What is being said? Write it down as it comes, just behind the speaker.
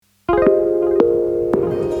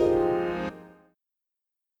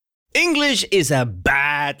English is a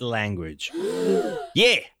bad language.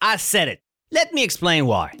 Yeah, I said it. Let me explain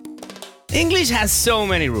why. English has so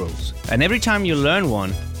many rules, and every time you learn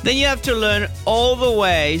one, then you have to learn all the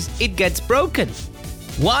ways it gets broken.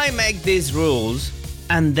 Why make these rules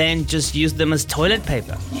and then just use them as toilet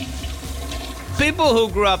paper? People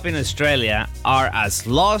who grew up in Australia are as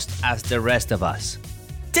lost as the rest of us.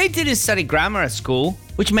 They didn't study grammar at school,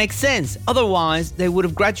 which makes sense, otherwise they would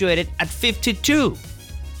have graduated at 52.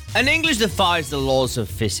 And English defies the laws of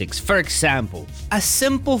physics. For example, a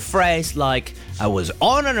simple phrase like, I was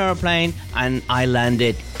on an airplane and I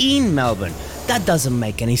landed in Melbourne. That doesn't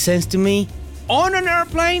make any sense to me. On an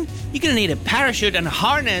airplane? You're gonna need a parachute and a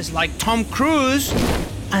harness like Tom Cruise.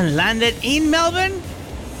 And landed in Melbourne?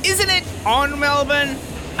 Isn't it on Melbourne?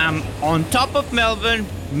 I'm on top of Melbourne.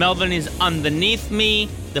 Melbourne is underneath me.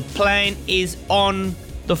 The plane is on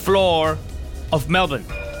the floor of Melbourne.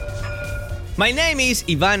 My name is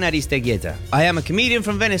Ivan Aristeguieta. I am a comedian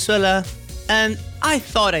from Venezuela, and I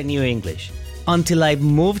thought I knew English until I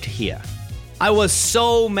moved here. I was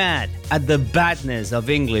so mad at the badness of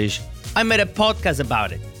English, I made a podcast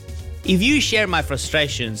about it. If you share my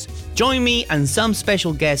frustrations, join me and some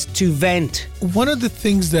special guests to vent. One of the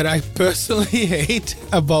things that I personally hate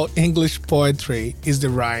about English poetry is the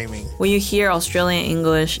rhyming. When you hear Australian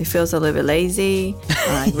English, it feels a little bit lazy,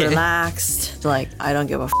 relaxed, like I don't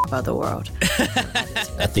give a about the world.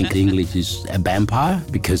 I think English is a vampire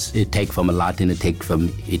because it takes from Latin, it takes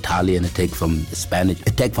from Italian, it takes from Spanish,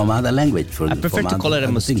 it takes from other language. I prefer to call it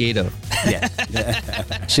a mosquito. Yeah.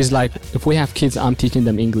 She's like, if we have kids, I'm teaching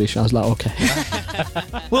them English. I was like, okay.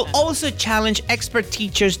 We'll also challenge expert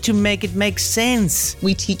teachers to make it make sense.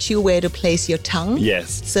 We teach you where to place your tongue.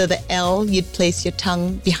 Yes. So the L, you'd place your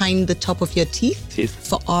tongue behind the top of your teeth.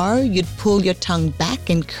 For R, you'd pull your tongue back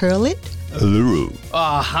and curl it. Uluru.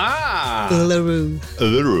 Aha! Uluru.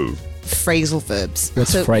 Uluru. Phrasal verbs.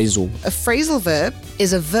 What's phrasal? A phrasal verb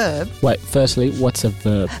is a verb. Wait, firstly, what's a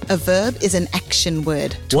verb? A verb is an action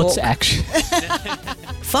word. What's Talk. action?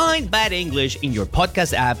 Find Bad English in your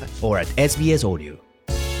podcast app or at SBS Audio.